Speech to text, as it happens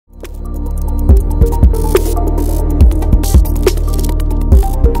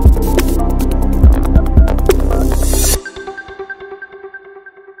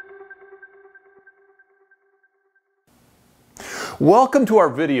Welcome to our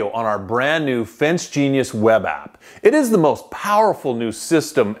video on our brand new FenceGenius web app. It is the most powerful new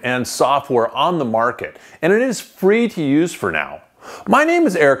system and software on the market, and it is free to use for now. My name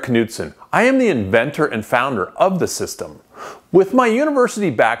is Eric Knudsen. I am the inventor and founder of the system. With my university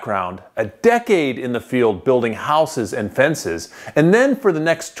background, a decade in the field building houses and fences, and then for the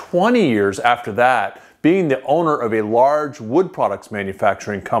next 20 years after that, being the owner of a large wood products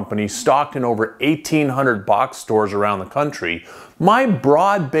manufacturing company stocked in over 1,800 box stores around the country, my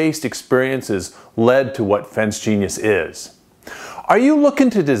broad-based experiences led to what FenceGenius is. Are you looking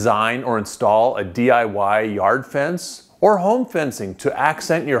to design or install a DIY yard fence or home fencing to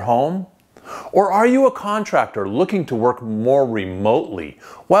accent your home? Or are you a contractor looking to work more remotely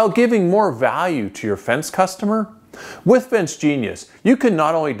while giving more value to your fence customer? With FenceGenius, you can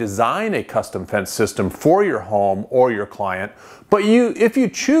not only design a custom fence system for your home or your client, but if you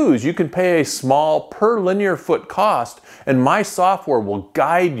choose, you can pay a small per linear foot cost, and my software will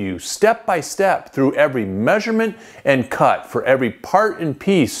guide you step by step through every measurement and cut for every part and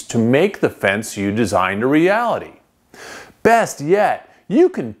piece to make the fence you designed a reality. Best yet, you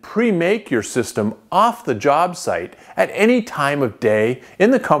can pre-make your system off the job site at any time of day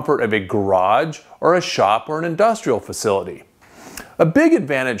in the comfort of a garage or a shop or an industrial facility. A big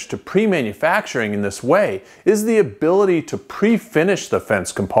advantage to pre-manufacturing in this way is the ability to pre-finish the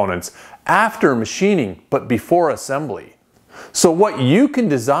fence components after machining but before assembly. So what you can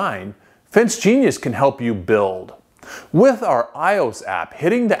design, FenceGenius can help you build. With our iOS app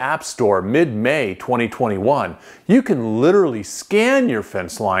hitting the App Store mid-May 2021, you can literally scan your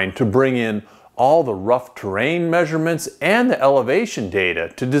fence line to bring in all the rough terrain measurements and the elevation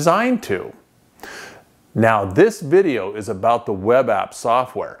data to design to. Now this video is about the web app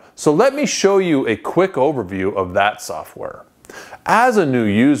software, so let me show you a quick overview of that software. As a new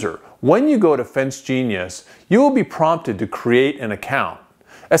user, when you go to FenceGenius, you will be prompted to create an account.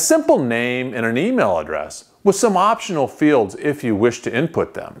 A simple name and an email address, with some optional fields if you wish to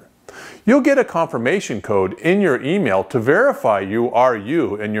input them. You'll get a confirmation code in your email to verify you are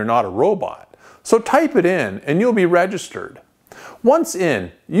you and you're not a robot. So type it in and you'll be registered. Once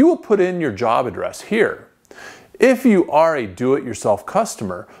in, you will put in your job address here. If you are a do-it-yourself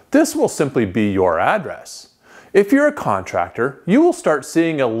customer, this will simply be your address. If you're a contractor, you will start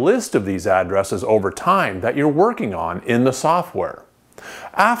seeing a list of these addresses over time that you're working on in the software.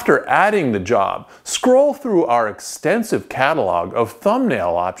 After adding the job, scroll through our extensive catalog of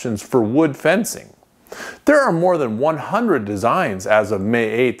thumbnail options for wood fencing. There are more than 100 designs as of May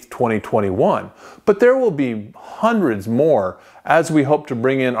 8, 2021, but there will be hundreds more as we hope to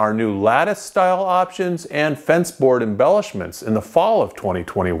bring in our new lattice style options and fence board embellishments in the fall of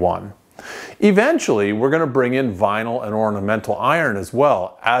 2021. Eventually, we're going to bring in vinyl and ornamental iron as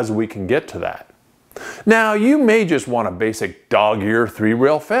well, as we can get to that. Now, you may just want a basic dog-ear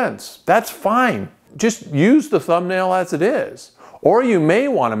 3-rail fence. That's fine. Just use the thumbnail as it is. Or you may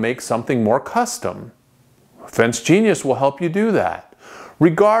want to make something more custom. FenceGenius will help you do that.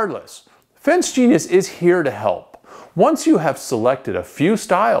 Regardless, FenceGenius is here to help. Once you have selected a few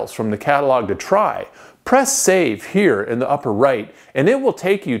styles from the catalog to try, press Save here in the upper right and it will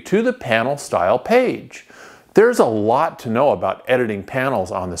take you to the panel style page. There's a lot to know about editing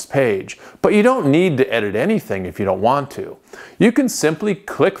panels on this page, but you don't need to edit anything if you don't want to. You can simply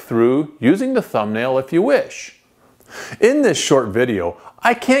click through using the thumbnail if you wish. In this short video,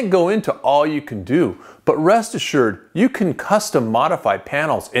 I can't go into all you can do, but rest assured you can custom modify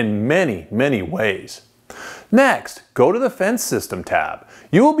panels in many ways. Next, go to the Fence System tab.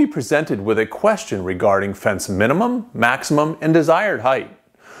 You will be presented with a question regarding fence minimum, maximum, and desired height.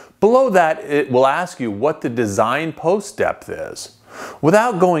 Below that, it will ask you what the design post depth is.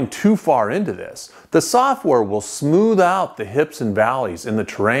 Without going too far into this, the software will smooth out the hips and valleys in the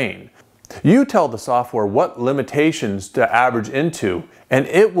terrain. You tell the software what limitations to average into, and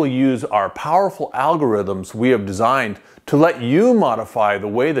it will use our powerful algorithms we have designed to let you modify the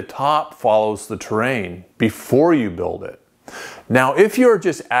way the top follows the terrain before you build it. Now, if you're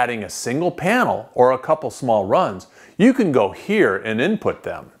just adding a single panel or a couple small runs, you can go here and input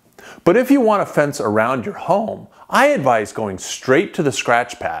them. But if you want a fence around your home, I advise going straight to the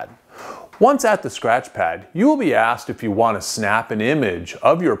scratch pad. Once at the scratch pad, you will be asked if you want to snap an image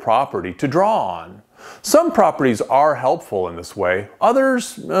of your property to draw on. Some properties are helpful in this way,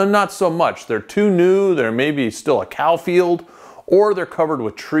 others not so much. They're too new, there may be still a cow field, or they're covered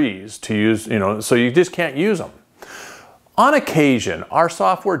with trees to use, so you just can't use them. On occasion, our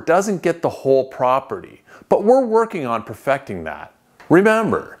software doesn't get the whole property, but we're working on perfecting that.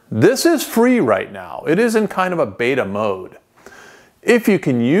 Remember, this is free right now. It is in kind of a beta mode. If you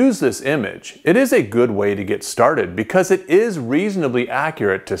can use this image, it is a good way to get started because it is reasonably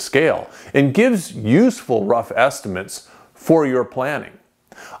accurate to scale and gives useful rough estimates for your planning.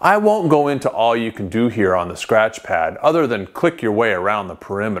 I won't go into all you can do here on the scratch pad other than click your way around the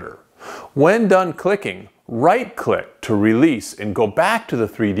perimeter. When done clicking, right-click to release and go back to the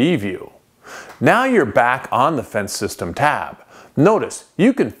 3D view. Now you're back on the Fence System tab. Notice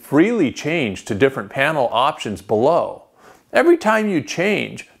you can freely change to different panel options below. Every time you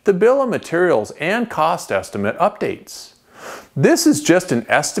change, the bill of materials and cost estimate updates. This is just an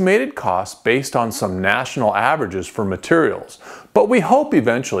estimated cost based on some national averages for materials, but we hope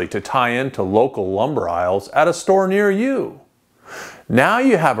eventually to tie into local lumber aisles at a store near you. Now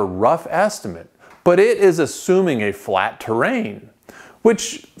you have a rough estimate, but it is assuming a flat terrain,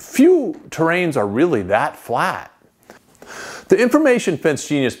 which few terrains are really that flat. The information Fence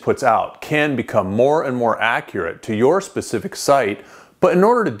Genius puts out can become more and more accurate to your specific site, but in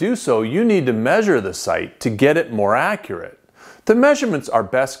order to do so, you need to measure the site to get it more accurate. The measurements are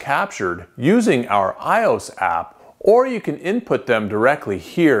best captured using our iOS app, or you can input them directly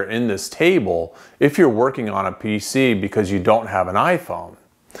here in this table if you're working on a PC because you don't have an iPhone.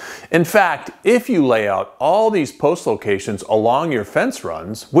 In fact, if you lay out all these post locations along your fence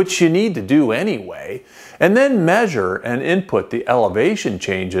runs, which you need to do anyway, and then measure and input the elevation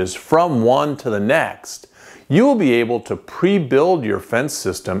changes from one to the next, you will be able to pre-build your fence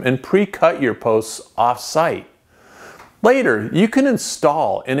system and pre-cut your posts off-site. Later, you can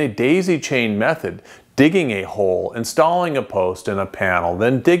install in a daisy chain method, digging a hole, installing a post and a panel,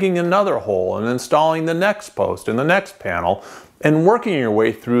 then digging another hole and installing the next post and the next panel, and working your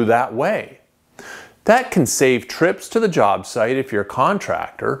way through that way. That can save trips to the job site if you're a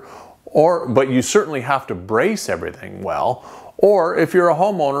contractor, but you certainly have to brace everything well. Or if you're a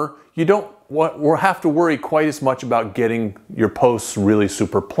homeowner, you don't have to worry quite as much about getting your posts really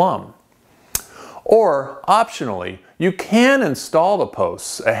super plumb. Or optionally, you can install the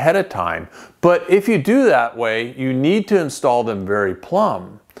posts ahead of time, but if you do that way, you need to install them very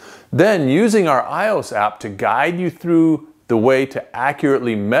plumb. Then using our iOS app to guide you through the way to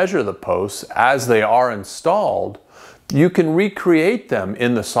accurately measure the posts as they are installed, you can recreate them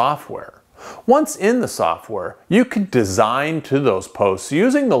in the software. Once in the software, you can design to those posts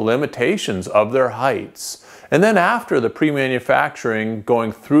using the limitations of their heights. And then after the pre-manufacturing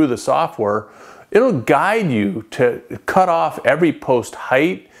going through the software, it'll guide you to cut off every post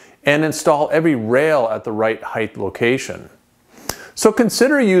height and install every rail at the right height location. So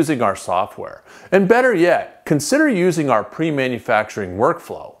consider using our software, and better yet, consider using our pre-manufacturing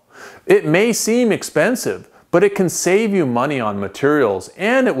workflow. It may seem expensive, but it can save you money on materials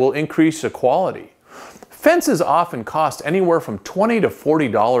and it will increase the quality. Fences often cost anywhere from $20 to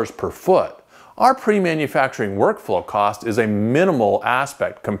 $40 per foot. Our pre-manufacturing workflow cost is a minimal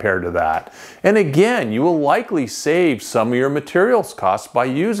aspect compared to that. And again, you will likely save some of your materials costs by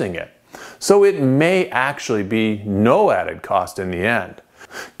using it. So it may actually be no added cost in the end.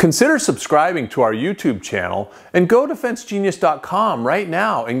 Consider subscribing to our YouTube channel and go to fencegenius.com right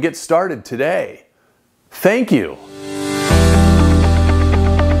now and get started today. Thank you.